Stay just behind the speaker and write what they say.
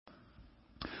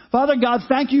Father God,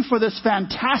 thank you for this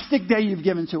fantastic day you've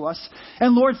given to us.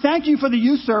 And Lord, thank you for the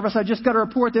youth service. I just got a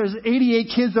report there's 88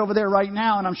 kids over there right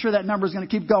now, and I'm sure that number is going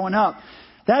to keep going up.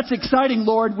 That's exciting,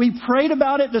 Lord. We prayed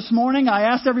about it this morning. I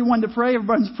asked everyone to pray.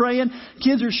 Everyone's praying.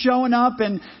 Kids are showing up,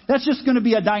 and that's just going to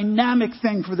be a dynamic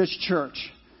thing for this church.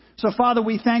 So, Father,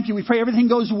 we thank you. We pray everything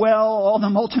goes well, all the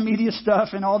multimedia stuff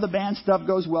and all the band stuff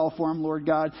goes well for them, Lord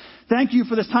God. Thank you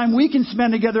for this time we can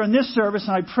spend together in this service.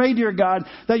 And I pray, dear God,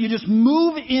 that you just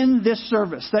move in this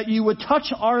service, that you would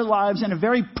touch our lives in a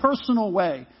very personal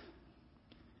way.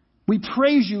 We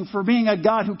praise you for being a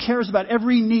God who cares about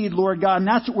every need, Lord God. And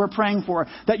that's what we're praying for,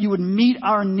 that you would meet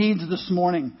our needs this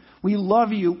morning. We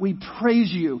love you. We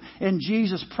praise you in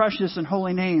Jesus' precious and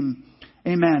holy name.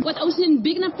 Amen. What, ocean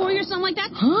big enough for you or something like that?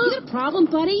 Huh? You got a problem,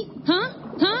 buddy?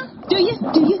 Huh? Do you?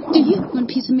 Want a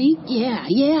piece of me? Yeah.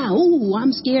 Ooh, I'm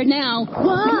scared now.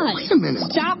 What? Wait a minute.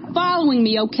 Stop following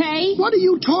me, okay? What are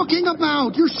you talking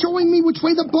about? You're showing me which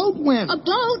way the boat went. A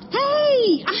boat?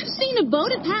 Hey, I've seen a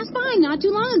boat. It passed by not too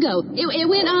long ago. It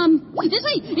went, this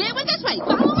way. It went this way.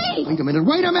 Follow me. Wait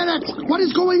a minute. What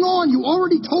is going on? You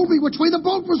already told me which way the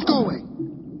boat was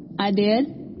going. I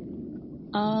did?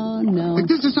 Oh, no. If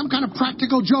this is some kind of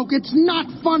practical joke, it's not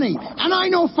funny. And I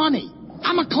know funny.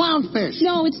 I'm a clownfish.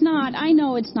 No, it's not. I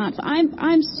know it's not.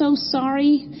 I'm so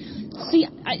sorry. See,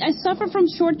 I suffer from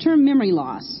short-term memory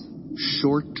loss.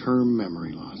 Short-term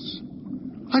memory loss.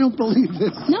 I don't believe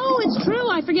this. No, it's true.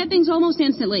 I forget things almost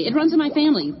instantly. It runs in my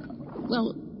family.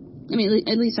 Well, I mean,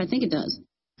 at least I think it does.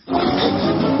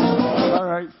 All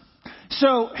right.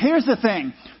 So here's the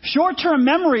thing. Short-term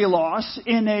memory loss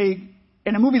in a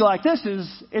movie like this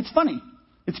it's funny.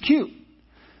 It's cute.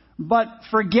 But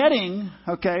forgetting,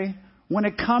 okay, when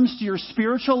it comes to your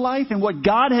spiritual life and what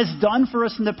God has done for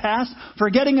us in the past,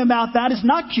 forgetting about that is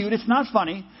not cute. It's not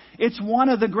funny. It's one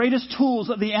of the greatest tools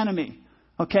of the enemy,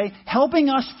 okay? Helping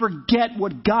us forget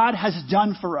what God has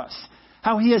done for us,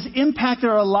 how he has impacted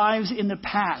our lives in the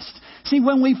past. See,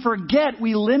 when we forget,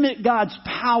 we limit God's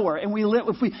power, and we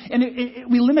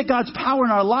limit God's power in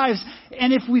our lives.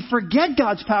 And if we forget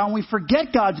God's power and we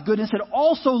forget God's goodness, it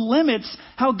also limits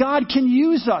how God can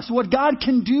use us, what God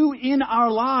can do in our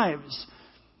lives.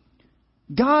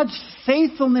 God's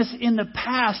faithfulness in the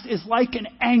past is like an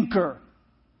anchor.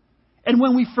 And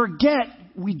when we forget,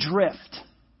 we drift.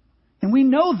 And we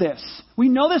know this. We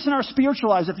know this in our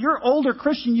spiritual lives. If you're an older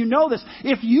Christian, you know this.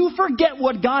 If you forget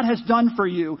what God has done for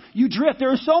you, you drift. There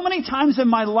are so many times in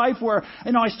my life where,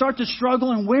 I start to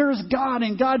struggle and where is God?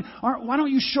 And God, why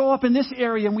don't you show up in this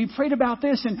area? And we prayed about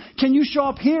this. And can you show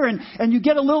up here? And you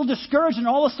get a little discouraged. And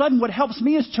all of a sudden what helps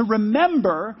me is to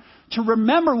remember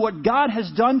what God has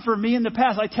done for me in the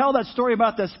past. I tell that story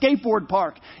about the skateboard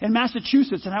park in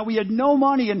Massachusetts and how we had no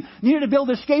money and needed to build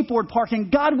a skateboard park.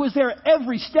 And God was there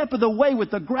every step of the way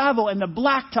with the gravel and the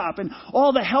blacktop and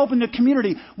all the help in the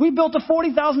community. We built a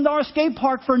 $40,000 skate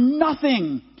park for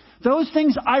nothing. Those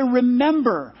things I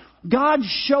remember. God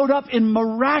showed up in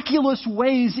miraculous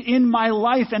ways in my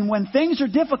life. And when things are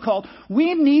difficult,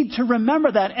 we need to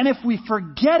remember that. And if we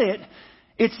forget it,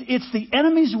 it's the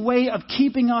enemy's way of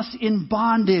keeping us in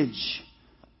bondage.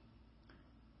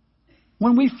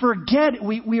 When we forget,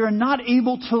 we are not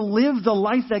able to live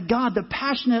the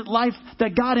passionate life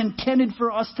that God intended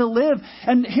for us to live.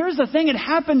 And here's the thing, it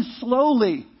happens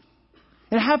slowly.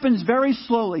 It happens very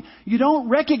slowly. You don't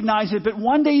recognize it, but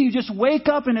one day you just wake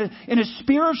up in a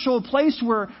spiritual place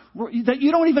where that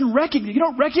you don't even recognize. You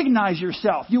don't recognize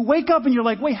yourself. You wake up and you're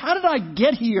like, wait, how did I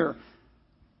get here?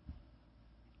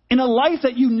 In a life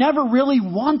that you never really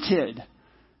wanted.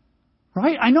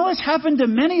 Right? I know this happened to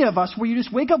many of us where you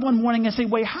just wake up one morning and say,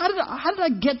 wait, how did I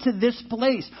get to this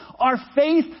place? Our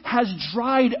faith has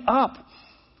dried up.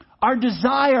 Our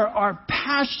desire, our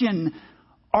passion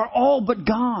are all but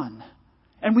gone.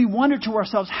 And we wonder to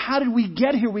ourselves, how did we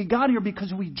get here? We got here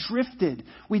because we drifted.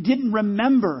 We didn't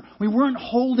remember. We weren't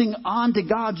holding on to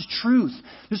God's truth.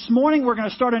 This morning we're going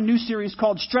to start a new series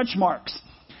called Stretch Marks.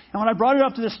 And when I brought it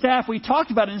up to the staff, we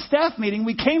talked about it in a staff meeting.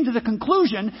 We came to the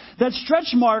conclusion that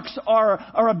stretch marks are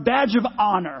a badge of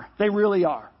honor. They really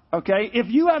are. Okay? If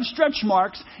you have stretch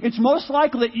marks, it's most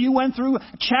likely that you went through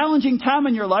a challenging time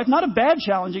in your life. Not a bad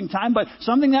challenging time, but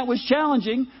something that was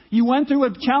challenging. You went through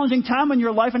a challenging time in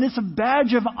your life, and it's a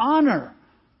badge of honor.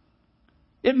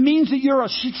 It means that you're a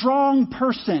strong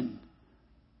person.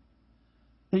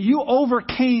 That you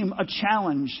overcame a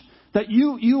challenge. That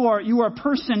you are a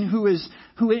person who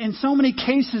in so many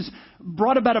cases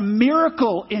brought about a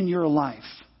miracle in your life.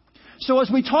 So as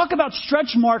we talk about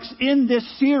stretch marks in this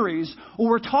series, what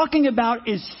we're talking about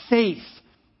is faith.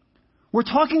 We're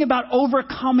talking about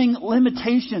overcoming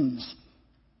limitations.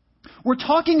 We're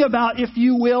talking about, if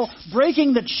you will,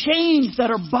 breaking the chains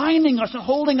that are binding us and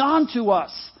holding on to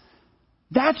us.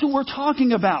 That's what we're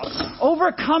talking about.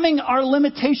 Overcoming our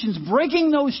limitations,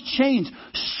 breaking those chains,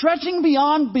 stretching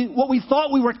beyond what we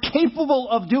thought we were capable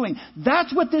of doing.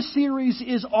 That's what this series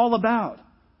is all about.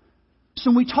 So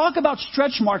when we talk about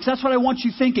stretch marks, that's what I want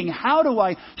you thinking. How do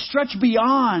I stretch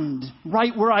beyond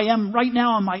right where I am right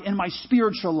now in my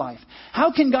spiritual life?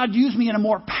 How can God use me in a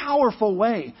more powerful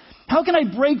way? How can I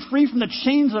break free from the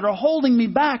chains that are holding me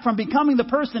back from becoming the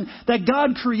person that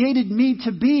God created me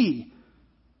to be?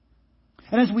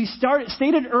 And as we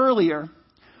stated earlier,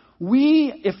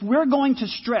 if we're going to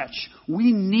stretch,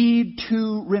 we need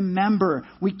to remember.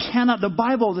 We cannot,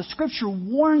 the Scripture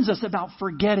warns us about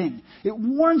forgetting. It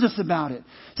warns us about it.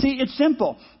 See, it's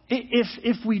simple.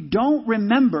 If we don't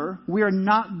remember, we are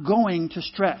not going to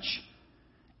stretch.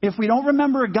 If we don't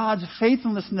remember God's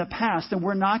faithfulness in the past, then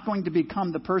we're not going to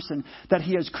become the person that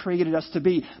He has created us to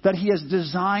be, that He has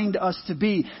designed us to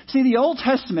be. See, in the Old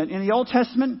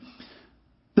Testament,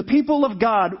 the people of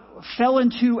God fell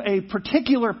into a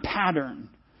particular pattern.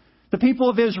 The people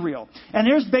of Israel. And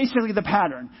here's basically the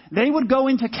pattern. They would go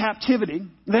into captivity.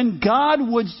 Then God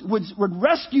would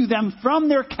rescue them from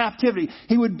their captivity.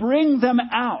 He would bring them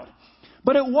out.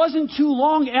 But it wasn't too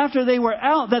long after they were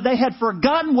out that they had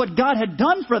forgotten what God had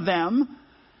done for them.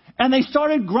 And they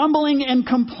started grumbling and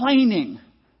complaining.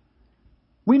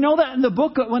 We know that in the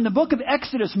book of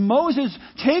Exodus, Moses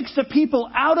takes the people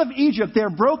out of Egypt. They're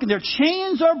broken. Their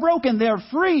chains are broken. They're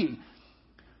free.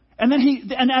 And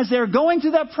then as they're going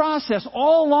through that process,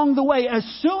 all along the way, as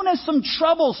soon as some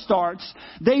trouble starts,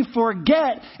 they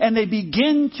forget and they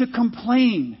begin to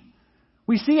complain.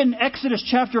 We see in Exodus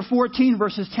chapter 14,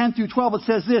 verses 10 through 12, it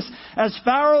says this: As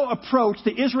Pharaoh approached,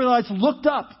 the Israelites looked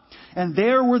up, and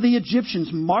there were the Egyptians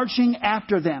marching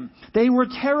after them. They were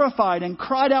terrified and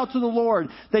cried out to the Lord.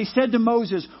 They said to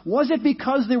Moses, "Was it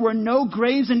because there were no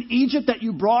graves in Egypt that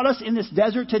you brought us in this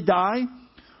desert to die?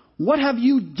 What have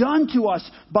you done to us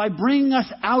by bringing us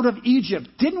out of Egypt?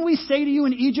 Didn't we say to you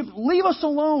in Egypt, 'Leave us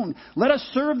alone. Let us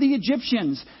serve the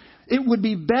Egyptians'? It would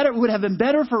have been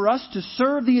better for us to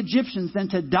serve the Egyptians than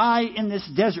to die in this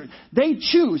desert." They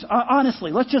choose,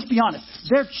 honestly, let's just be honest.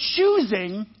 They're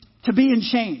choosing to be in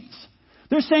chains.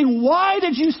 They're saying, why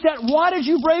did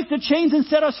you break the chains and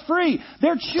set us free?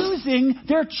 They're choosing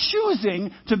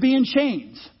to be in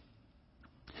chains.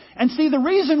 And see, the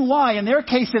reason why, in their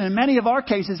case and in many of our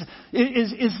cases,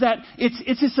 is that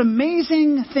it's this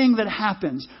amazing thing that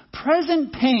happens.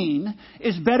 Present pain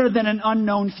is better than an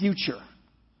unknown future.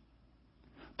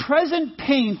 Present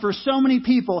pain for so many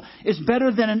people is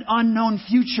better than an unknown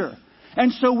future.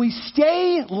 And so we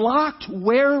stay locked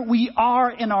where we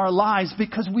are in our lives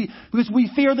because we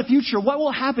fear the future. What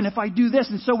will happen if I do this?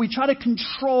 And so we try to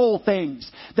control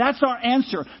things. That's our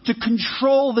answer, to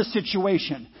control the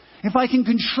situation. If I can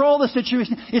control the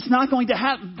situation, it's not going to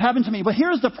happen to me. But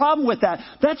here's the problem with that.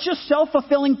 That's just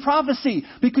self-fulfilling prophecy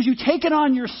because you take it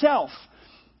on yourself.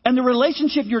 And the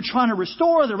relationship you're trying to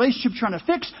restore, the relationship you're trying to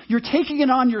fix, you're taking it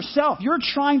on yourself. You're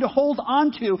trying to hold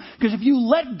on to, because if you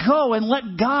let go and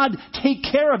let God take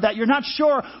care of that, you're not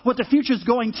sure what the future is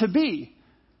going to be.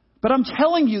 But I'm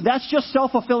telling you, that's just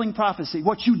self-fulfilling prophecy.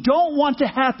 What you don't want to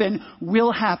happen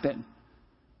will happen.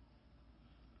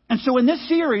 And so in this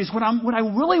series, what I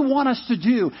really want us to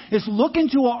do is look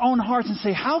into our own hearts and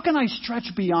say, how can I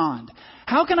stretch beyond?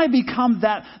 How can I become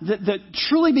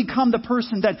truly become the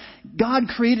person that God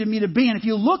created me to be? And if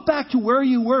you look back to where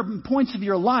you were in points of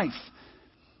your life,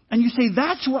 and you say,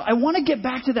 that's where I want to get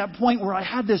back to that point where I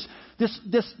had this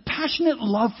passionate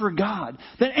love for God,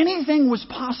 that anything was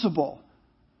possible.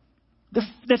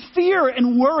 That fear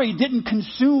and worry didn't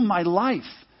consume my life.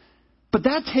 But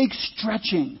that takes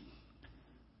stretching.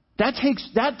 That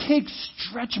takes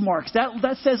stretch marks.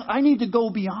 That says I need to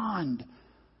go beyond.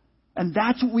 And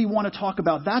that's what we want to talk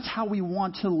about. That's how we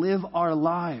want to live our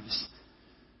lives.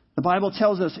 The Bible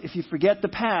tells us if you forget the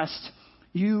past,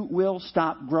 you will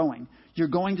stop growing. You're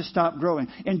going to stop growing.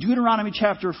 In Deuteronomy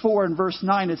chapter 4 and verse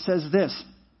 9, it says this: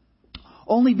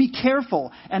 "Only be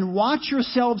careful and watch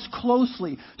yourselves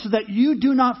closely so that you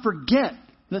do not forget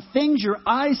the things your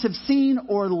eyes have seen,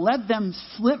 or let them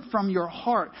slip from your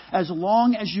heart as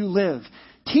long as you live.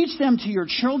 Teach them to your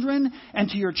children and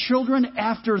to your children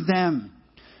after them."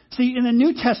 See, in the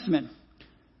New Testament,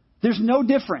 there's no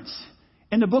difference.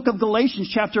 In the book of Galatians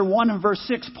chapter 1 and verse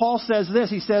 6, Paul says this.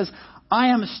 He says, "I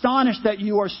am astonished that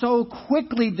you are so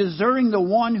quickly deserting the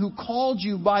one who called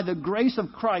you by the grace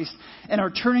of Christ and are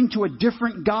turning to a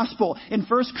different gospel." In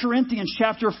 1 Corinthians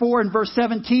chapter 4 and verse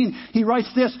 17, he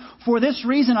writes this: "For this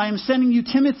reason I am sending you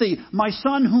Timothy, my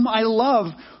son whom I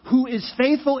love, who is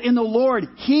faithful in the Lord,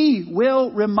 he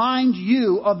will remind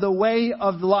you of the way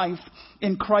of life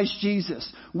in Christ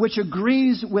Jesus, which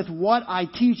agrees with what I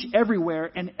teach everywhere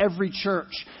in every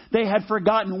church. They had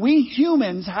forgotten. We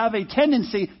humans have a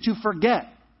tendency to forget.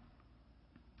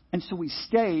 And so we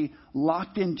stay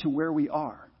locked into where we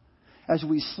are. As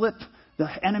we slip, the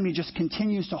enemy just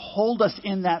continues to hold us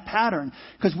in that pattern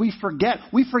because we forget.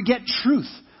 We forget truth.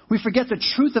 We forget the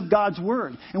truth of God's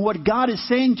Word and what God is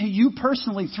saying to you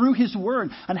personally through His Word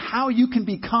and how you can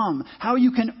become, how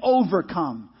you can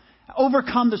overcome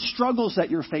the struggles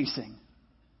that you're facing.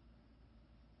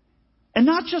 And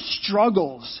not just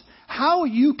struggles, how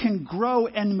you can grow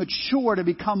and mature to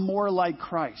become more like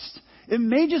Christ. It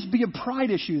may just be a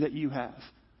pride issue that you have.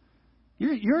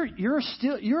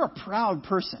 You're a proud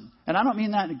person, and I don't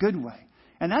mean that in a good way.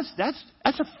 And that's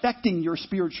affecting your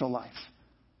spiritual life.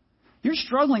 You're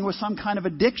struggling with some kind of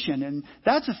addiction, and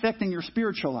that's affecting your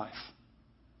spiritual life.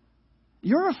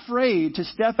 You're afraid to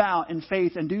step out in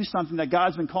faith and do something that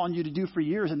God's been calling you to do for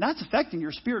years, and that's affecting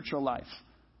your spiritual life.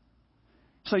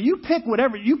 So you pick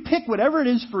whatever it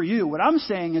is for you. What I'm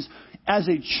saying is, as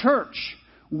a church,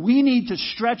 we need to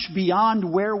stretch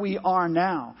beyond where we are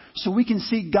now so we can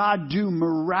see God do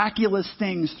miraculous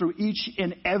things through each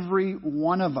and every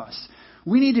one of us.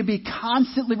 We need to be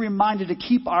constantly reminded to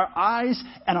keep our eyes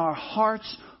and our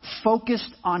hearts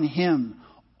focused on Him.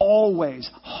 Always.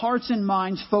 Hearts and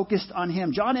minds focused on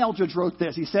Him. John Eldredge wrote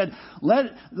this. He said,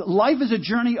 life is a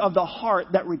journey of the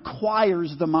heart that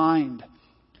requires the mind.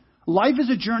 Life is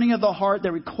a journey of the heart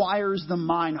that requires the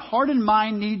mind. Heart and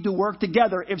mind need to work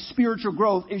together if spiritual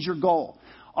growth is your goal.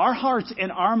 Our hearts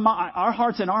and our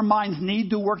minds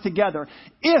need to work together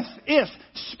if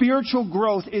spiritual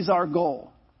growth is our goal.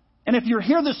 And if you're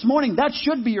here this morning, that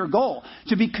should be your goal,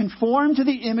 to be conformed to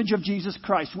the image of Jesus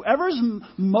Christ. Whoever's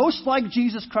most like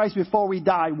Jesus Christ before we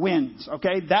die wins.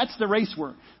 Okay, that's the race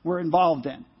we're involved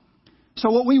in. So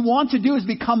what we want to do is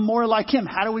become more like Him.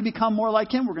 How do we become more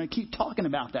like Him? We're going to keep talking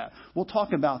about that. We'll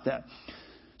talk about that.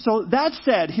 So that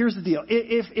said, here's the deal.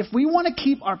 If we want to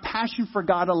keep our passion for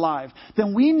God alive,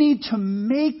 then we need to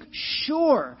make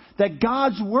sure that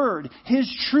God's Word,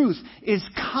 His truth, is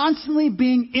constantly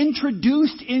being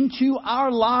introduced into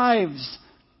our lives.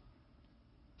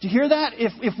 Do you hear that?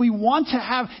 If we want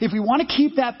to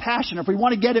keep that passion, if we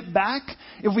want to get it back,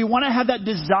 if we want to have that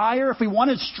desire, if we want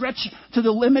to stretch to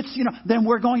the limits, then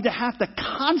we're going to have to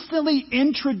constantly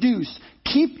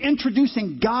keep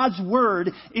introducing God's Word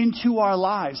into our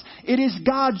lives. It is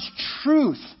God's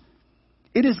truth.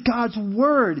 It is God's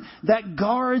Word that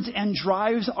guards and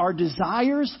drives our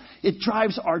desires. It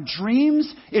drives our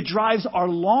dreams. It drives our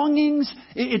longings.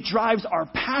 It drives our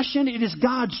passion. It is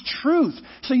God's truth.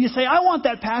 So you say, I want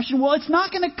that passion. Well, it's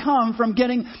not going to come from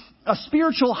getting a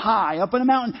spiritual high up in a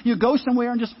mountain. You go somewhere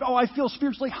and just, I feel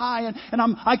spiritually high and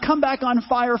I come back on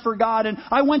fire for God and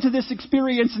I went to this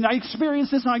experience and I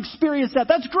experienced this and I experienced that.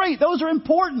 That's great. Those are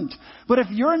important. But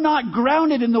if you're not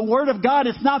grounded in the Word of God,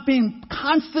 it's not being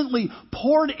constantly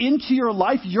poured into your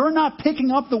life. You're not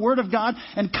picking up the Word of God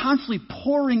and constantly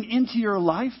pouring into your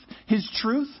life His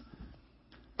truth.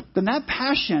 Then that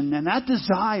passion and that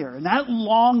desire and that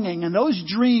longing and those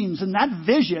dreams and that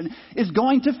vision is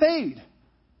going to fade.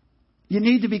 You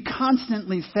need to be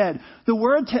constantly fed. The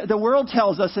world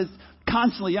tells us it's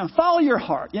constantly, follow your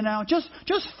heart.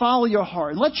 Just follow your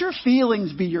heart and let your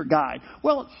feelings be your guide.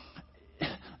 Well,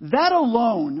 that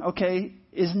alone,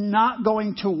 is not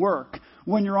going to work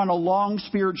when you're on a long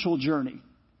spiritual journey.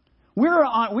 We're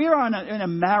in a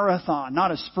marathon,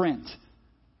 not a sprint.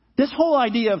 This whole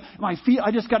idea of I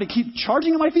just got to keep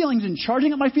charging up my feelings and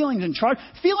charging up my feelings and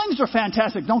feelings are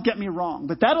fantastic. Don't get me wrong,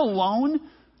 but that alone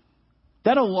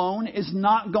is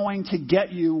not going to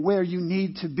get you where you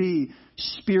need to be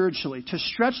spiritually. To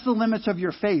stretch the limits of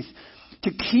your faith,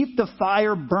 to keep the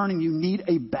fire burning, you need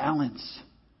a balance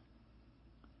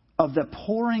of the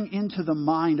pouring into the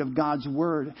mind of God's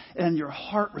Word and your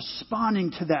heart responding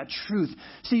to that truth.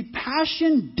 See,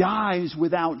 passion dies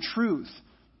without truth.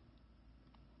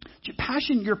 Your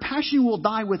passion will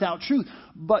die without truth,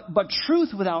 but truth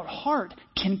without heart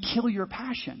can kill your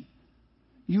passion.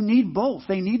 You need both.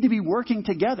 They need to be working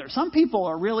together. Some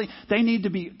people they need to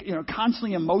be,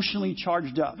 constantly emotionally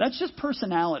charged up. That's just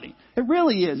personality. It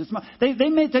really is.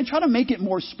 They try to make it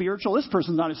more spiritual. This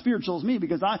person's not as spiritual as me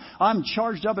because I'm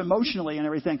charged up emotionally and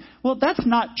everything. Well, that's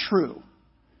not true.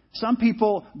 Some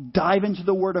people dive into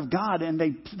the Word of God and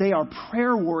they are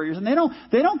prayer warriors and they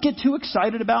don't get too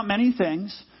excited about many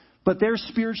things. But they're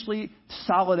spiritually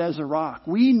solid as a rock.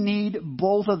 We need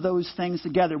both of those things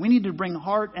together. We need to bring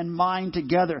heart and mind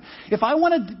together. If I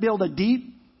want to build a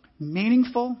deep,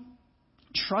 meaningful,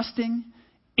 trusting,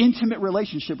 intimate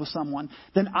relationship with someone,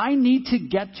 then I need to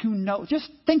get to know. Just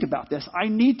think about this. I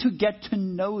need to get to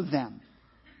know them.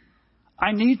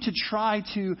 I need to try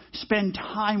to spend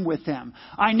time with them.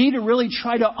 I need to really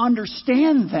try to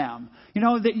understand them. You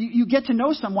know, that you get to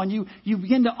know someone, you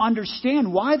begin to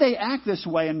understand why they act this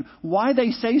way and why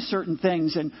they say certain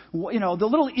things. And, you know, the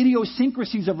little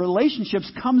idiosyncrasies of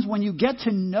relationships comes when you get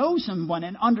to know someone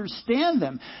and understand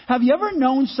them. Have you ever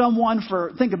known someone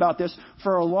think about this,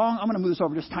 for a long, I'm going to move this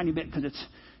over just a tiny bit because it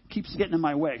keeps getting in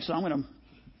my way. So I'm going to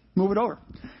move it over.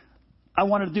 I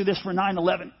wanted to do this for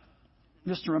 9/11.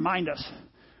 Just to remind us.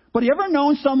 But you ever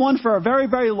known someone for a very,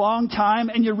 very long time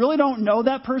and you really don't know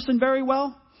that person very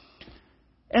well?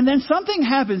 And then something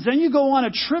happens. Then you go on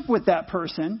a trip with that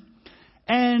person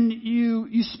and you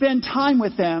spend time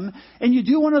with them and you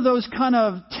do one of those kind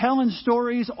of telling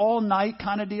stories all night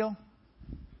kind of deal.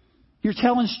 You're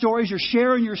telling stories, you're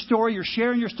sharing your story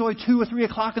 2 or 3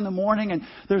 o'clock in the morning, and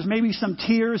there's maybe some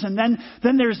tears, and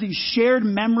then there's these shared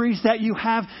memories that you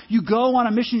have. You go on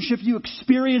a mission trip, you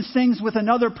experience things with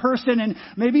another person, and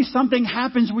maybe something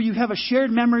happens where you have a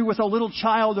shared memory with a little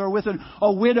child or with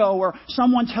a widow, or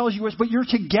someone tells you, but you're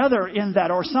together in that,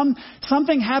 or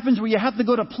something happens where you have to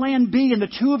go to plan B, and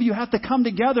the two of you have to come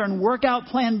together and work out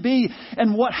plan B.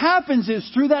 And what happens is,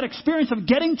 through that experience of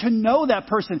getting to know that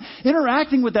person,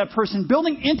 interacting with that person,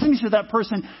 building intimacy with that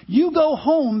person, you go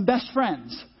home best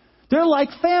friends. They're like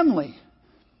family.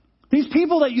 These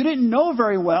people that you didn't know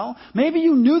very well, maybe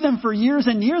you knew them for years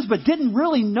and years, but didn't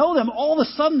really know them. All of a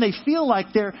sudden, they feel like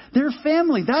they're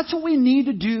family. That's what we need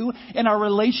to do in our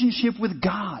relationship with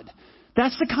God.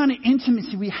 That's the kind of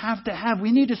intimacy we have to have.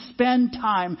 We need to spend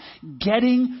time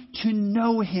getting to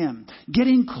know Him,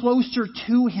 getting closer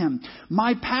to Him.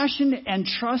 My passion and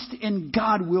trust in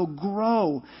God will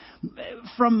grow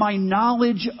from my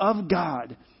knowledge of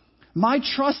God. My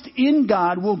trust in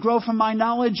God will grow from my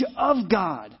knowledge of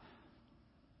God.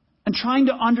 And trying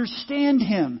to understand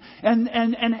Him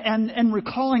and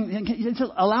recalling,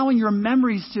 allowing your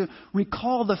memories to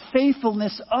recall the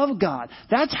faithfulness of God.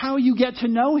 That's how you get to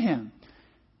know Him.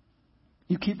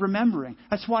 You keep remembering.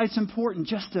 That's why it's important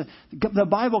the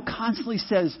Bible constantly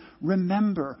says,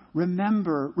 remember,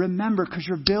 remember, remember, because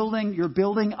you're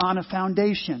building on a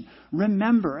foundation.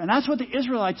 Remember. And that's what the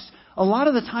Israelites, a lot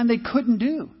of the time, they couldn't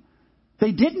do.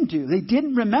 They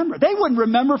didn't remember. They wouldn't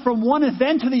remember from one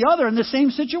event to the other in the same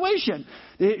situation.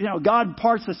 You know, God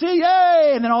parts the sea,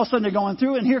 yay! And then all of a sudden they're going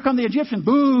through, and here come the Egyptians,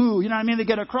 boo! You know what I mean? They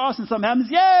get across, and something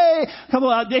happens, yay! A couple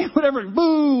of days, whatever,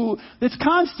 boo! It's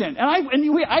constant. And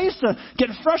I used to get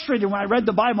frustrated when I read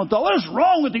the Bible and thought, what is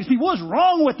wrong with these people? What is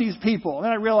wrong with these people? And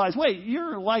then I realized, wait,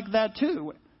 you're like that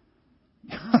too.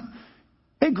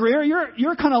 Hey, Greer,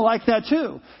 you're kind of like that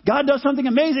too. God does something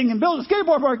amazing and builds a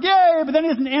skateboard park, yay! But then He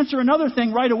doesn't answer another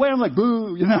thing right away. I'm like,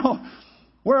 boo, you know.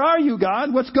 Where are you,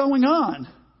 God? What's going on?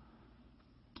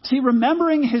 See,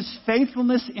 remembering His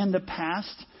faithfulness in the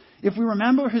past, if we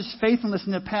remember His faithfulness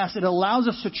in the past, it allows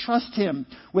us to trust Him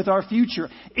with our future.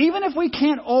 Even if we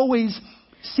can't always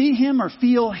see Him or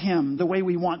feel Him the way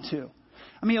we want to.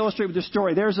 Let me illustrate with this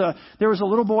story. There was a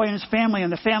little boy and his family in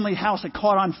the family house that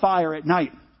caught on fire at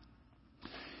night.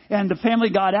 And the family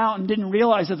got out and didn't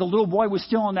realize that the little boy was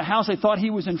still in the house. They thought he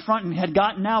was in front and had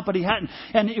gotten out, but he hadn't.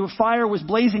 And fire was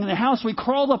blazing in the house. So he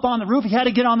crawled up on the roof. He had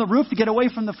to get on the roof to get away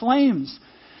from the flames.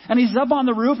 And he's up on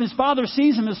the roof. His father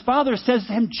sees him. His father says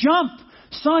to him, jump.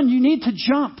 Son, you need to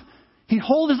jump. He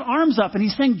holds his arms up and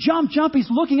he's saying, jump, jump. He's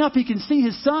looking up. He can see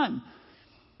his son.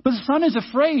 But the son is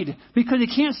afraid because he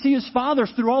can't see his father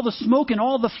through all the smoke and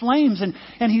all the flames.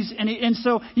 And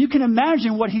so you can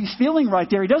imagine what he's feeling right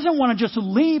there. He doesn't want to just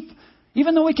leap.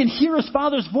 Even though he can hear his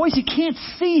father's voice, he can't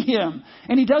see him.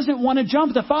 And he doesn't want to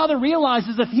jump. The father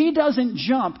realizes if he doesn't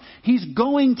jump, he's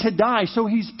going to die. So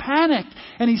he's panicked.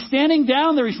 And he's standing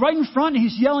down there. He's right in front and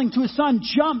he's yelling to his son,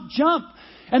 jump, jump.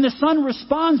 And the son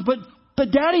responds, but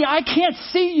Daddy, I can't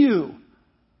see you.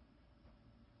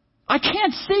 I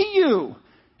can't see you.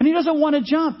 And he doesn't want to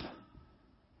jump.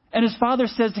 And his father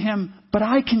says to him, but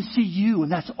I can see you,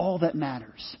 and that's all that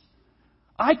matters.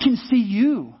 I can see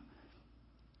you.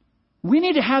 We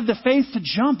need to have the faith to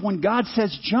jump when God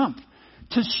says jump,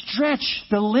 to stretch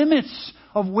the limits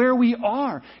of where we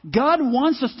are. God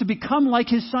wants us to become like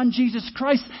His Son, Jesus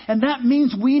Christ, and that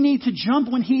means we need to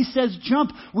jump when He says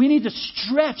jump. We need to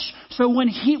stretch so when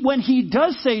He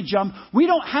does say jump, we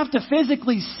don't have to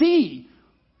physically see.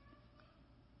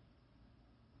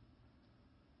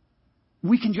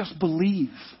 We can just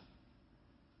believe.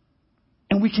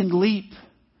 And we can leap.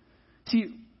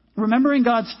 See, remembering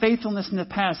God's faithfulness in the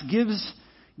past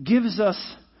gives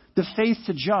us the faith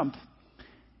to jump.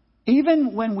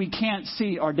 Even when we can't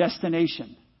see our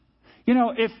destination. You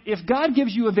know, if God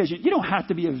gives you a vision, you don't have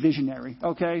to be a visionary,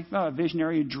 okay? A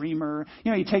visionary, a dreamer.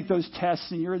 You know, you take those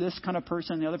tests and you're this kind of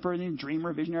person, the other person, a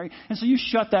dreamer, visionary. And so you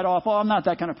shut that off. Oh, I'm not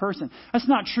that kind of person. That's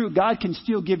not true. God can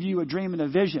still give you a dream and a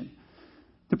vision.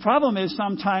 The problem is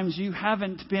sometimes you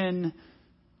haven't been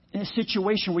in a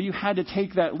situation where you had to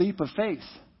take that leap of faith.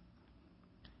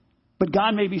 But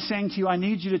God may be saying to you, I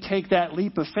need you to take that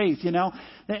leap of faith, you know.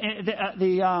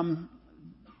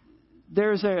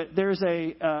 There's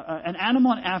an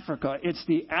animal in Africa. It's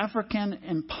the African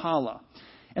impala.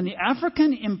 And the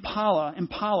African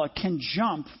impala can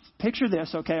jump. Picture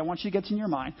this, okay? I want you to get this in your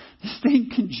mind. This thing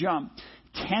can jump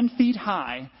 10 feet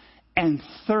high and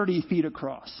 30 feet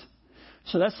across.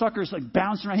 So that sucker's like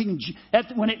bouncing around. He can,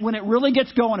 when it really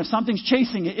gets going, if something's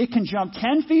chasing it, it can jump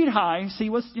 10 feet high. See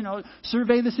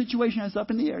survey the situation as up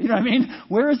in the air. You know what I mean?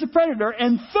 Where is the predator?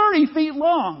 And 30 feet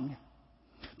long.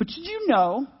 But did you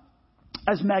know,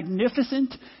 as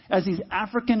magnificent as these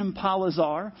African impalas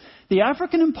are, the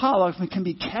African impala can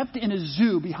be kept in a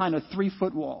zoo behind a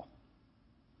 3-foot wall.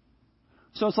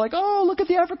 So it's like, oh, look at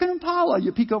the African impala.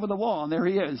 You peek over the wall, and there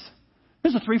he is.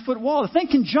 There's a 3-foot wall. The thing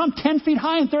can jump 10 feet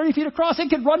high and 30 feet across.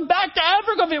 It could run back to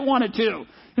Africa if it wanted to. You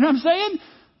know what I'm saying?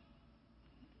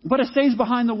 But it stays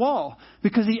behind the wall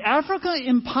because the African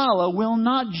impala will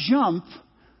not jump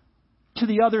to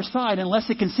the other side unless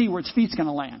it can see where its feet's going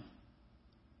to land.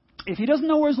 If he doesn't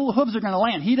know where his little hooves are going to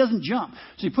land, he doesn't jump.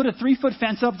 So you put a 3-foot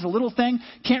fence up. It's a little thing.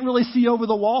 Can't really see over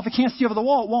the wall. If it can't see over the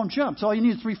wall, it won't jump. So all you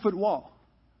need is a 3-foot wall.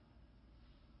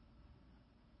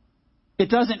 It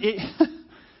doesn't...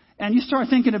 And you start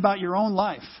thinking about your own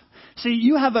life. See,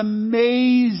 you have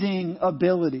amazing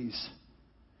abilities.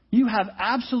 You have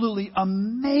absolutely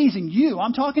amazing,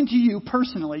 I'm talking to you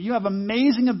personally. You have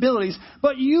amazing abilities,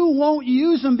 but you won't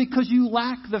use them because you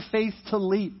lack the faith to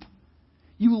leap.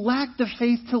 You lack the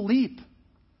faith to leap.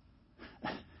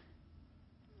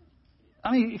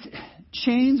 I mean,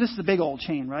 chains, this is a big old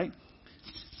chain, right?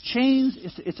 Chains,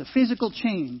 it's a physical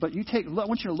chain, but I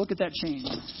want you to look at that chain.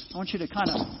 I want you to kind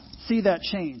of see that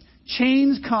chain.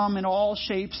 Chains come in all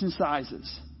shapes and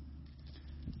sizes.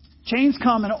 Chains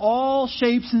come in all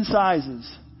shapes and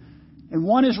sizes. And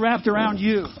one is wrapped around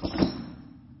you.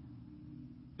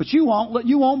 But you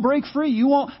won't break free. You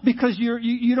won't, because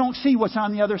you don't see what's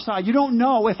on the other side. You don't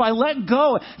know if I let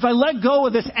go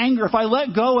of this anger, if I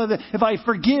let go of it, if I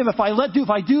forgive, if I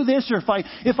do this, or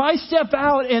if I step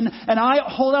out and I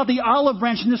hold out the olive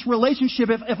branch in this relationship,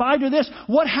 if I do this,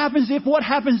 what happens if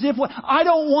I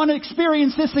don't want to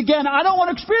experience this again. I don't want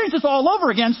to experience this all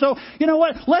over again. So, you know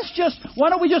what? Why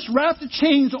don't we just wrap the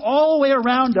chains all the way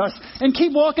around us and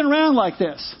keep walking around like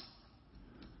this?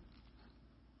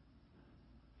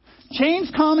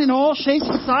 Chains come in all shapes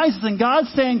and sizes, and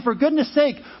God's saying, for goodness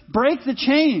sake, break the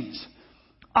chains.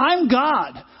 I'm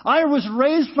God. I was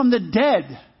raised from the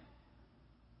dead.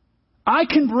 I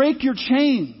can break your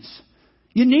chains.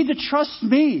 You need to trust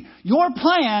me. Your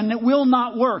plan will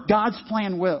not work. God's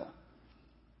plan will.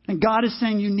 And God is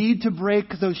saying you need to break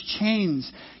those chains.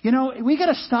 You know, we got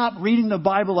to stop reading the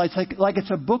Bible like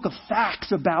it's a book of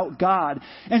facts about God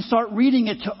and start reading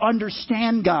it to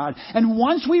understand God. And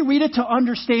once we read it to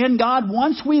understand God,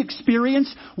 once we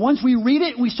read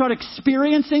it, we start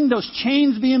experiencing those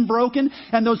chains being broken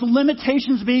and those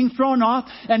limitations being thrown off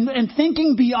and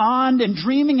thinking beyond and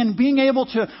dreaming and being able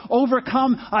to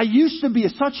overcome. I used to be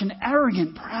such an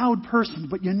arrogant, proud person,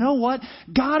 but you know what?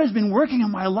 God has been working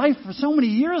in my life for so many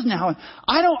years now.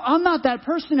 I'm not that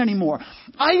person anymore.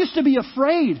 I used to be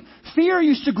afraid. Fear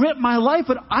used to grip my life,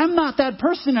 but I'm not that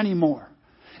person anymore.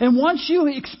 And once you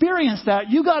experience that,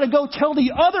 you got to go tell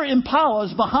the other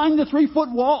impalas behind the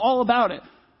 3-foot wall all about it.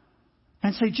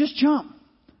 And say, just jump.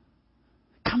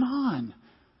 Come on.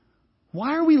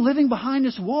 Why are we living behind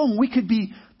this wall when we could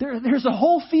be, there's a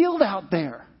whole field out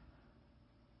there.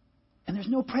 And there's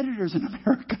no predators in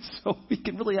America, so we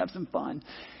can really have some fun.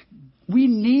 We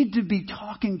need to be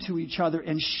talking to each other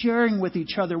and sharing with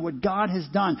each other what God has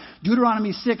done.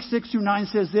 Deuteronomy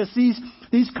 6:6-9 says this,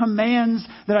 these commands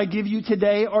that I give you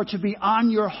today are to be on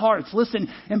your hearts.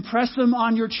 Listen, impress them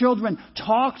on your children.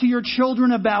 Talk to your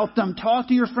children about them. Talk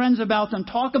to your friends about them.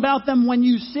 Talk about them when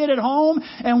you sit at home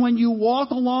and when you walk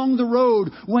along the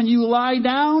road, when you lie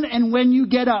down and when you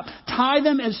get up. Tie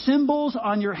them as symbols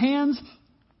on your hands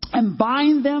and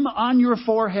bind them on your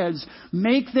foreheads.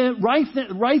 Write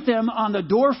them on the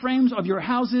door frames of your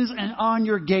houses and on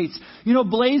your gates. You know,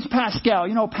 Blaise Pascal,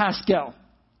 Pascal.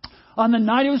 On the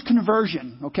night of his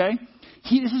conversion, okay?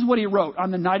 This is what he wrote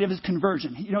on the night of his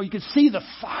conversion. You know, you could see the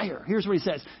fire. Here's what he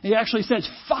says. He actually says,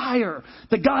 fire,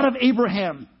 the God of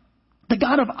Abraham, the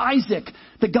God of Isaac,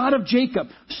 the God of Jacob.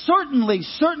 Certainly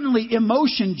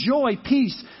emotion, joy,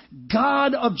 peace.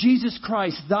 God of Jesus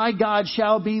Christ, thy God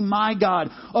shall be my God.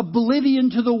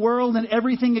 Oblivion to the world and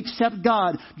everything except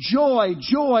God. Joy,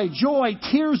 joy, joy,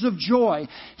 tears of joy.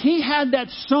 He had that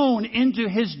sewn into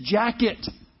his jacket,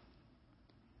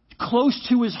 close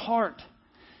to his heart.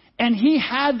 And he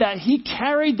had that. He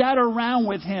carried that around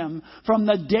with him from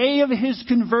the day of his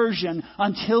conversion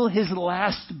until his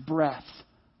last breath.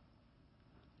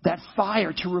 That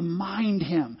fire to remind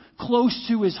him, close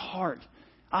to his heart.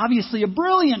 Obviously a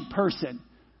brilliant person.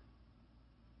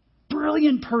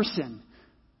 Brilliant person.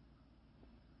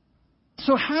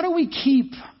 So how do we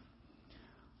keep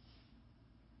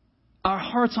our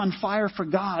hearts on fire for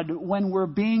God when we're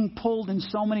being pulled in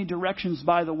so many directions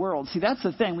by the world? See, that's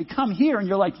the thing. We come here and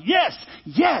you're like, yes,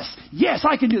 yes, yes,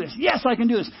 I can do this. Yes, I can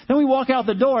do this. Then we walk out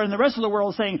the door and the rest of the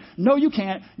world is saying, no, you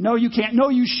can't. No, you can't. No,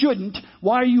 you shouldn't.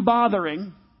 Why are you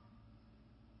bothering?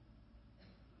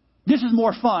 This is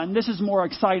more fun. This is more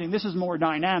exciting. This is more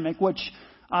dynamic, which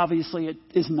obviously it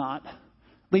is not.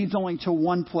 Leads only to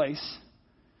one place.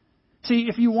 See,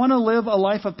 if you want to live a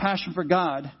life of passion for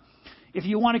God, if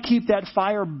you want to keep that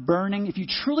fire burning, if you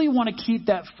truly want to keep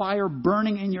that fire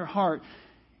burning in your heart,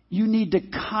 you need to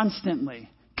constantly,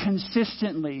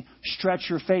 consistently stretch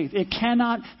your faith.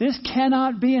 This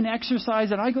cannot be an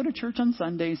exercise that I go to church on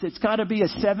Sundays. It's got to be a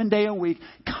 7-day-a-week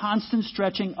constant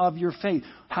stretching of your faith.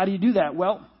 How do you do that?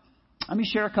 Well, let me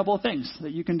share a couple of things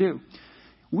that you can do.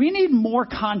 We need more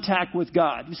contact with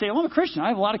God. You say, well, I'm a Christian. I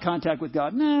have a lot of contact with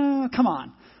God. No, come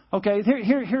on. Okay,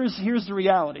 here's the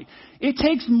reality. It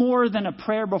takes more than a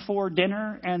prayer before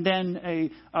dinner and then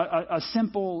a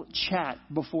simple chat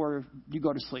before you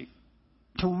go to sleep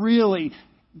to really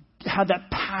have that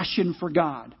passion for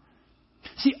God.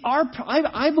 See,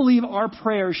 I believe our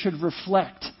prayers should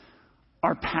reflect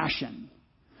our passion.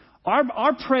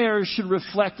 Our prayers should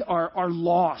reflect our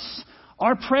loss.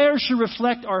 Our prayers should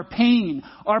reflect our pain.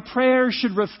 Our prayers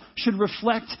should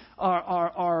reflect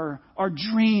our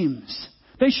dreams.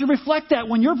 They should reflect that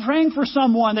when you're praying for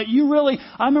someone that you really.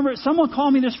 I remember someone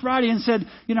called me this Friday and said,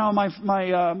 you know,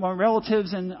 my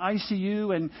relatives in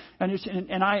ICU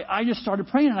and I just started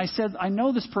praying and I said, I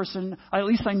know this person, at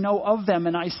least I know of them,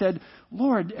 and I said,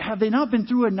 Lord, have they not been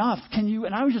through enough? Can you?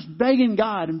 And I was just begging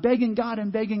God and begging God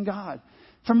and begging God.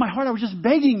 From my heart, I was just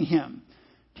begging Him.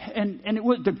 And it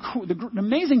was the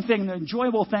amazing thing, the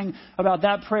enjoyable thing about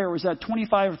that prayer was that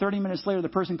 25 or 30 minutes later, the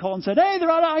person called and said, hey,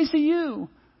 they're out of ICU.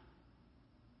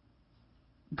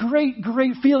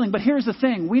 Great feeling. But here's the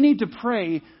thing. We need to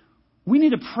pray. We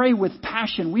need to pray with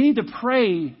passion. We need to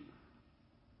pray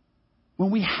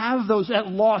when we have that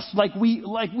loss like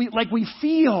we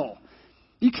feel.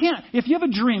 You can't, if you have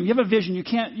a dream, you have a vision, you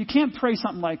can't pray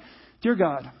something like, Dear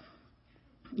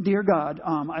God,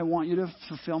 I want you to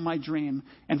fulfill my dream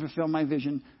and fulfill my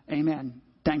vision. Amen.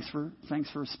 Thanks for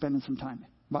spending some time.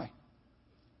 Bye.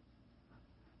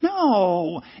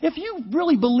 No. If you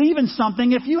really believe in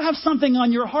something, if you have something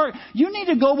on your heart, you need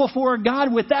to go before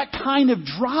God with that kind of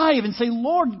drive and say,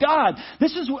 Lord God,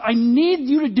 I need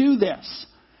you to do this.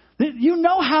 You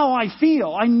know how I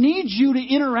feel. I need you to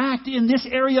interact in this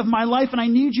area of my life, and I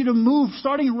need you to move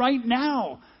starting right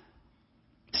now.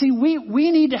 See,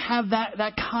 we need to have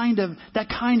that kind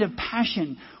of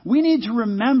passion. We need to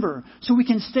remember so we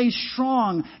can stay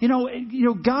strong. You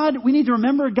know, God. We need to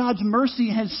remember God's mercy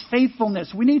and His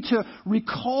faithfulness. We need to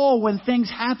recall when things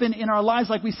happen in our lives,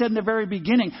 like we said in the very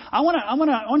beginning. I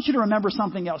want you to remember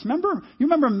something else. You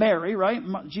remember Mary, right?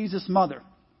 Jesus' mother.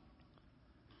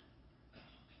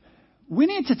 We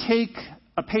need to take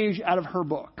a page out of her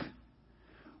book.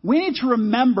 We need to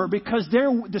remember, because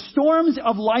the storms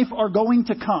of life are going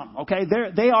to come. Okay,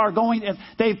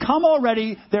 they've come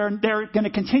already. They're going to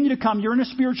continue to come. You're in a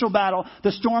spiritual battle.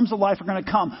 The storms of life are going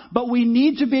to come, but we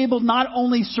need to be able to not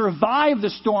only survive the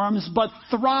storms but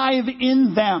thrive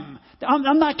in them.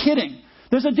 I'm not kidding.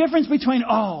 There's a difference between,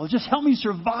 just help me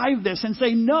survive this, and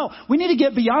say, no, we need to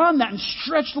get beyond that and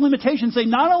stretch the limitations. Say,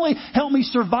 not only help me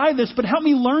survive this, but help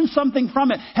me learn something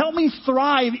from it. Help me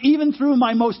thrive even through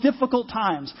my most difficult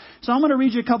times. So I'm going to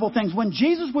read you a couple of things. When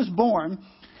Jesus was born,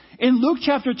 in Luke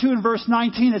chapter 2 and verse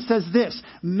 19, it says this,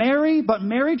 But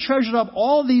Mary treasured up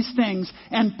all these things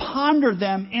and pondered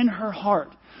them in her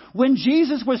heart. When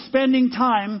Jesus was spending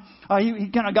time, he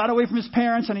kind of got away from his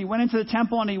parents and he went into the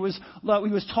temple and he was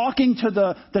talking to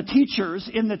the teachers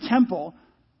in the temple.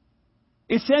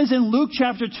 It says in Luke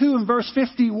chapter 2 and verse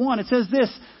 51, it says this,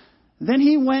 Then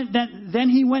he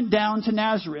went down to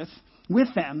Nazareth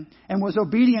with them and was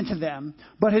obedient to them,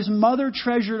 but his mother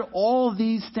treasured all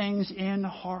these things in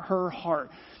her heart.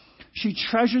 She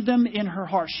treasured them in her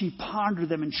heart. She pondered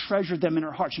them and treasured them in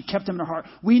her heart. She kept them in her heart.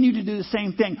 We need to do the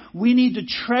same thing. We need to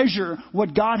treasure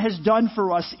what God has done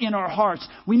for us in our hearts.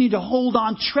 We need to hold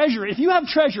on, treasure. If you have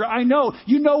treasure, I know,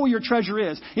 you know where your treasure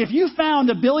is. If you found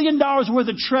 $1 billion worth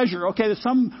of treasure, okay, there's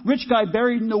some rich guy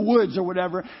buried in the woods or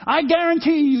whatever, I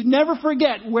guarantee you'd never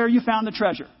forget where you found the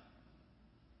treasure.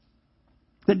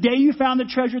 The day you found the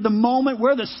treasure, the moment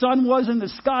where the sun was in the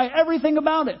sky, everything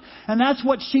about it. And that's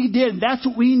what she did. That's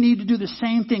what we need to do, the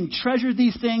same thing. Treasure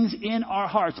these things in our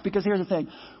hearts. Because here's the thing.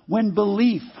 When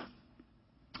belief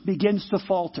begins to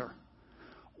falter,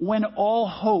 when all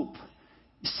hope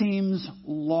seems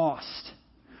lost,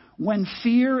 when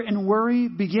fear and worry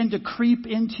begin to creep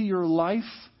into your life,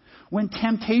 when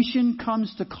temptation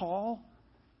comes to call,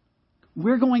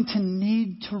 we're going to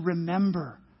need to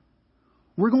remember.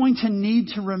 We're going to need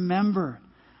to remember.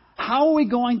 How are we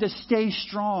going to stay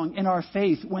strong in our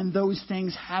faith when those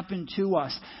things happen to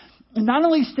us? And not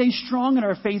only stay strong in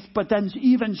our faith, but then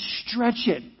even stretch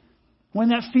it. When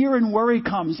that fear and worry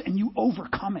comes and you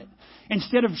overcome it.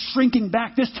 Instead of shrinking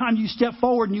back, this time you step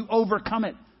forward and you overcome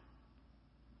it.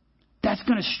 That's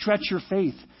going to stretch your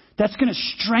faith. That's going to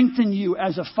strengthen you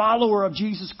as a follower of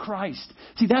Jesus Christ.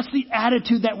 See, that's the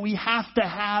attitude that we have to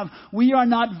have. We are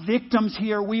not victims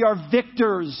here. We are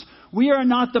victors. We are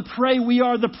not the prey. We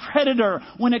are the predator.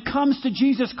 When it comes to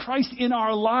Jesus Christ in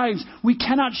our lives, we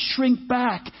cannot shrink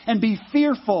back and be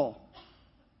fearful.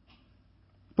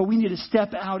 But we need to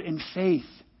step out in faith.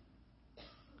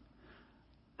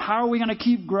 How are we going to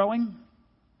keep growing?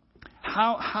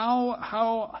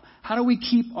 How do we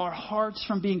keep our hearts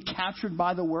from being captured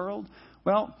by the world?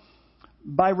 Well,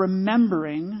 by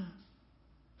remembering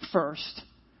first,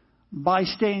 by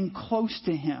staying close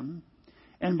to Him,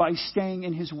 and by staying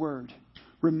in His Word.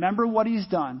 Remember what He's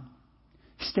done.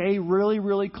 Stay really,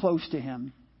 really close to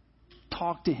Him.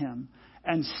 Talk to Him.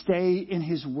 And stay in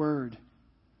His Word.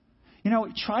 You know,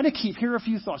 try to keep, here are a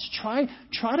few thoughts. Try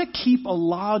to keep a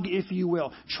log, if you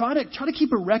will. Try to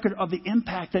keep a record of the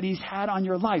impact that He's had on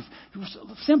your life.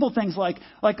 Simple things like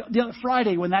the other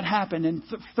Friday when that happened, and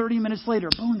 30 minutes later,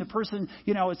 boom, the person,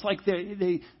 you know, it's like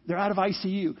they're out of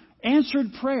ICU.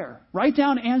 Answered prayer. Write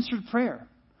down answered prayer.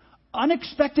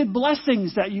 Unexpected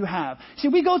blessings that you have. See,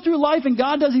 we go through life and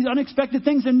God does these unexpected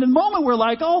things. And the moment we're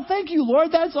like, oh, thank you, Lord,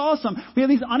 that's awesome. We have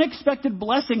these unexpected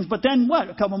blessings. But then what?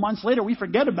 A couple months later, we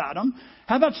forget about them.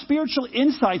 How about spiritual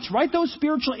insights? Write those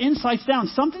spiritual insights down.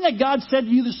 Something that God said to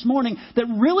you this morning that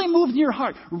really moved in your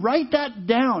heart. Write that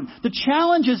down. The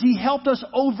challenges He helped us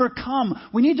overcome.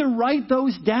 We need to write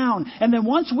those down. And then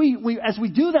once as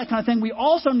we do that kind of thing, we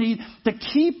also need to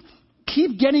keep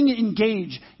getting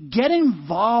engaged. Get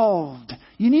involved.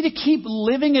 You need to keep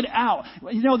living it out.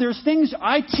 You know, there's things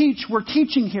I teach. We're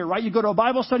teaching here, right? You go to a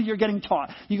Bible study, you're getting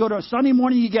taught. You go to a Sunday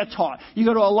morning, you get taught. You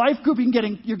go to a life group,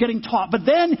 you're getting taught. But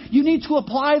then you need to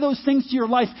apply those things to your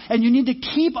life, and you need to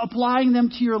keep applying them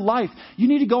to your life. You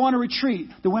need to go on a retreat,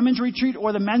 the women's retreat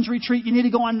or the men's retreat. You need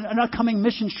to go on an upcoming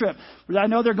mission trip. I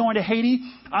know they're going to Haiti.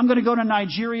 I'm going to go to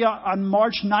Nigeria on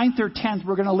March 9th or 10th.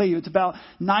 We're going to leave. It's about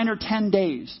 9 or 10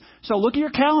 days. So look at your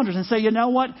calendars and say, you know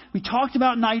what? We talked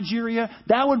about Nigeria.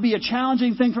 That would be a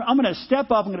challenging thing I'm going to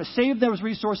step up. I'm going to save those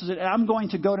resources, and I'm going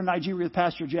to go to Nigeria with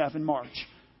Pastor Jeff in March.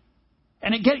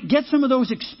 And get some of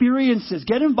those experiences.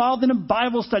 Get involved in a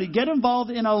Bible study. Get involved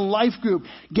in a life group.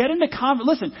 Get into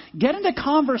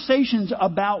conversations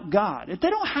about God. They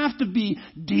don't have to be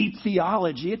deep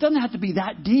theology. It doesn't have to be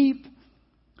that deep.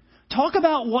 Talk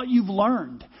about what you've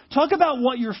learned. Talk about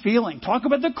what you're feeling. Talk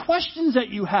about the questions that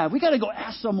you have. We got to go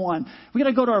ask someone. We got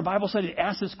to go to our Bible study to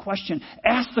ask this question.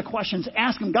 Ask the questions.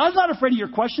 Ask Him. God's not afraid of your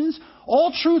questions.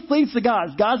 All truth leads to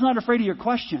God. God's not afraid of your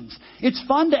questions. It's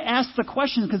fun to ask the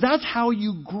questions because that's how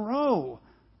you grow.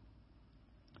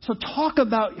 So talk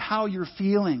about how you're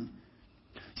feeling.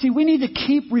 See, we need to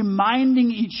keep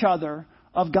reminding each other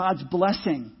of God's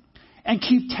blessing and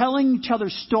keep telling each other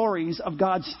stories of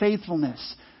God's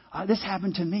faithfulness. This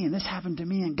happened to me, and this happened to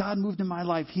me, and God moved in my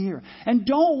life here. And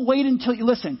don't wait until you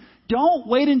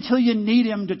need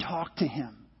Him to talk to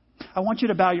Him. I want you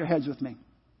to bow your heads with me.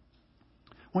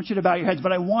 I want you to bow your heads,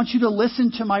 but I want you to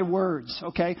listen to my words,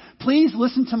 okay? Please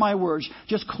listen to my words.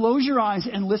 Just close your eyes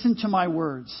and listen to my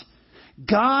words.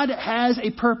 God has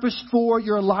a purpose for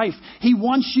your life. He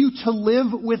wants you to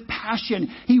live with passion.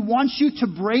 He wants you to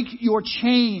break your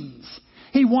chains.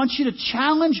 He wants you to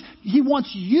challenge your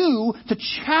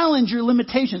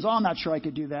limitations. Oh, I'm not sure I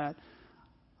could do that.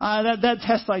 That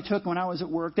test I took when I was at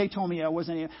work, they told me I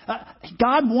wasn't.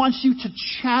 God wants you to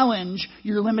challenge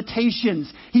your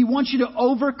limitations. He wants you to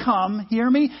overcome, hear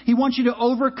me? He wants you to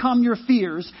overcome your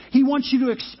fears. He wants you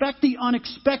to expect the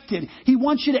unexpected. He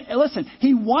wants you to, listen,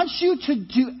 He wants you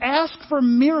to ask for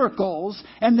miracles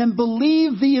and then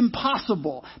believe the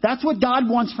impossible. That's what God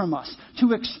wants from us.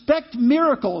 To expect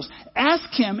miracles. Ask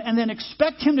Him and then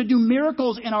expect Him to do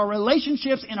miracles in our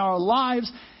relationships, in our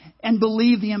lives, and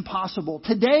believe the impossible.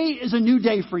 Today is a new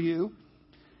day for you.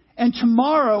 And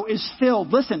tomorrow is filled.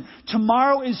 Listen,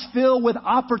 tomorrow is filled with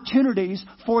opportunities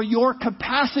for your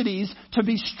capacities to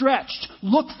be stretched.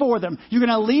 Look for them. You're going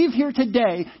to leave here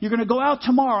today. You're going to go out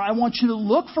tomorrow. I want you to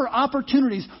look for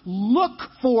opportunities. Look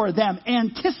for them.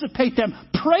 Anticipate them.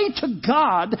 Pray to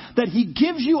God that He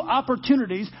gives you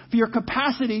opportunities for your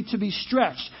capacity to be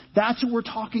stretched. That's what we're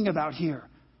talking about here.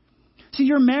 See,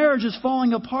 your marriage is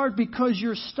falling apart because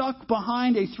you're stuck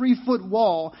behind a 3-foot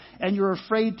wall and you're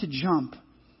afraid to jump.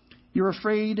 You're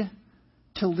afraid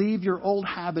to leave your old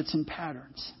habits and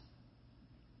patterns.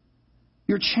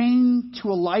 You're chained to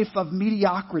a life of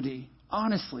mediocrity,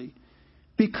 honestly,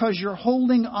 because you're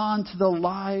holding on to the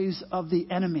lies of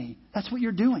the enemy. That's what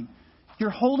you're doing. You're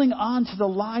holding on to the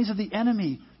lies of the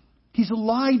enemy. He's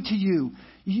lied to you.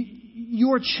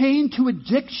 You are chained to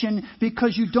addiction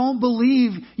because you don't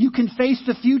believe you can face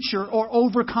the future or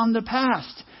overcome the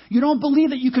past. You don't believe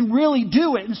that you can really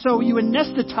do it, and so you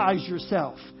anesthetize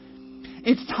yourself.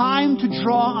 It's time to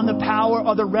draw on the power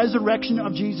of the resurrection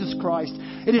of Jesus Christ.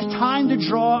 It is time to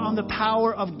draw on the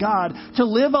power of God to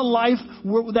live a life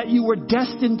that you were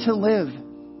destined to live.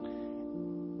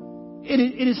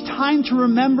 It is time to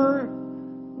remember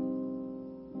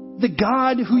the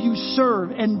God who you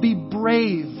serve and be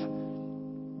brave.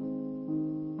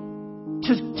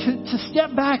 To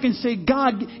step back and say,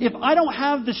 God, if I don't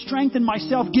have the strength in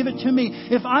myself, give it to me.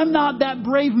 If I'm not that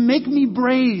brave, make me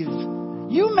brave.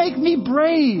 You make me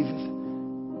brave.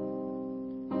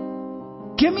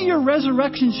 Give me your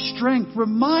resurrection strength.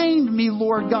 Remind me,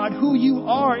 Lord God, who you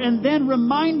are, and then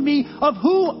remind me of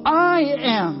who I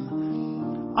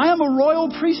am. I am a royal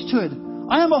priesthood.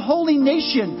 I am a holy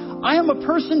nation. I am a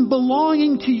person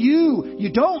belonging to you.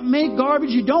 You don't make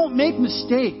garbage. You don't make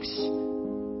mistakes.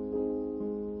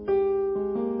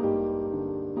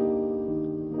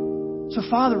 So,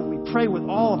 Father, we pray with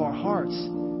all of our hearts.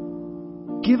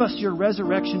 Give us your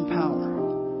resurrection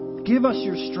power. Give us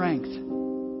your strength.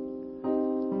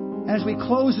 And as we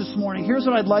close this morning, here's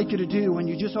what I'd like you to do when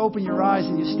you just open your eyes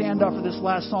and you stand up for this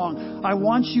last song. I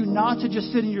want you not to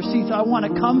just sit in your seats. I want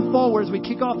to come forward as we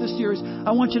kick off this series.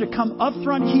 I want you to come up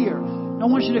front here. I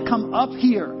want you to come up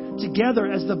here together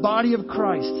as the body of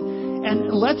Christ. And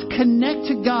let's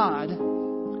connect to God.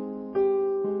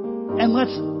 And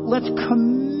let's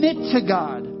commit to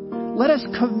God. Let us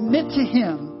commit to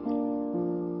Him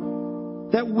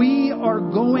that we are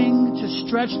going to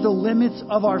stretch the limits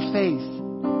of our faith.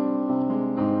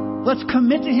 Let's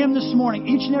commit to Him this morning,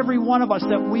 each and every one of us,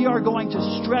 that we are going to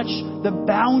stretch the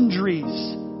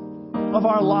boundaries of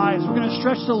our lives. We're going to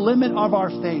stretch the limit of our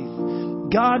faith.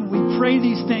 God, we pray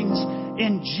these things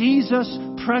in Jesus'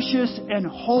 precious and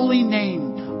holy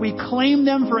name. We claim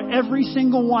them for every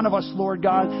single one of us, Lord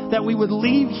God, that we would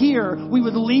leave here, we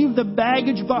would leave the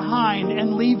baggage behind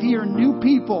and leave here new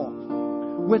people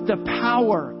with the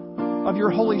power of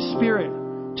your Holy Spirit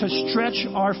to stretch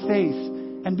our faith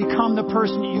and become the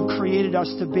person you created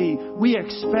us to be. We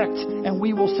expect and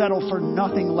we will settle for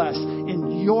nothing less.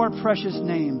 In your precious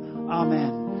name,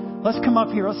 amen. Let's come up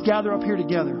here. Let's gather up here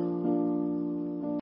together.